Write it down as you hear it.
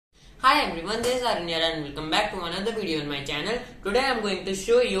Hi everyone, this is Aranya and welcome back to another video on my channel. Today I am going to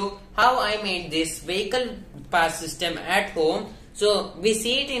show you how I made this vehicle pass system at home. So we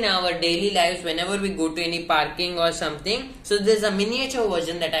see it in our daily lives whenever we go to any parking or something. So this is a miniature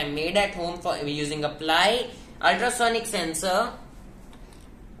version that I made at home for using a ply, ultrasonic sensor,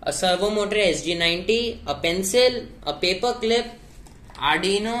 a servo motor SG90, a pencil, a paper clip,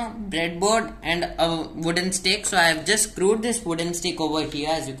 Arduino, breadboard and a wooden stick. So I have just screwed this wooden stick over here,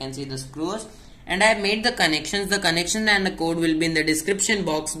 as you can see the screws, and I have made the connections. The connection and the code will be in the description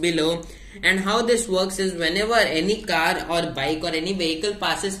box below. And how this works is whenever any car or bike or any vehicle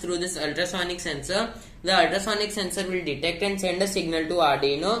passes through this ultrasonic sensor, the ultrasonic sensor will detect and send a signal to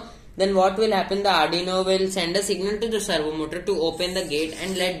Arduino. Then what will happen, the Arduino will send a signal to the servo motor to open the gate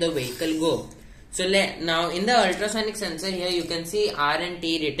and let the vehicle go. So now in the ultrasonic sensor here you can see R and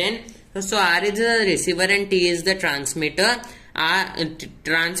T written. So R is the receiver and T is the transmitter.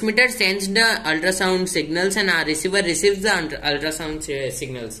 Transmitter sends the ultrasound signals and our receiver receives the ultrasound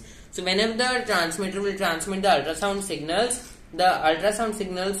signals. So whenever the transmitter will transmit the ultrasound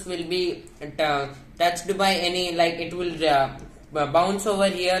signals will be touched by any, like it will bounce over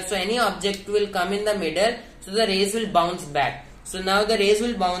here. So any object will come in the middle, so the rays will bounce back. So now the rays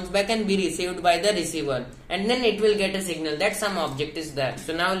will bounce back and be received by the receiver, and then it will get a signal that some object is there.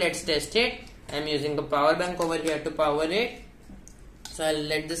 So now let's test it. I am using a power bank over here to power it. So I'll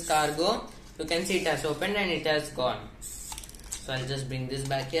let this car go. You can see it has opened and it has gone. So I'll just bring this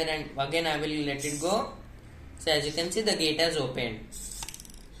back here and again I will let it go. So as you can see, the gate has opened.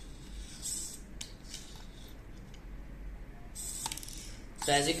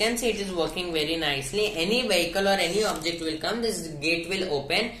 So as you can see, it is working very nicely. Any vehicle or any object will come, this gate will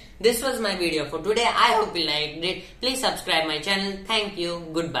open. This was my video for today. I hope you liked it. Please subscribe my channel. Thank you.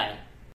 Goodbye.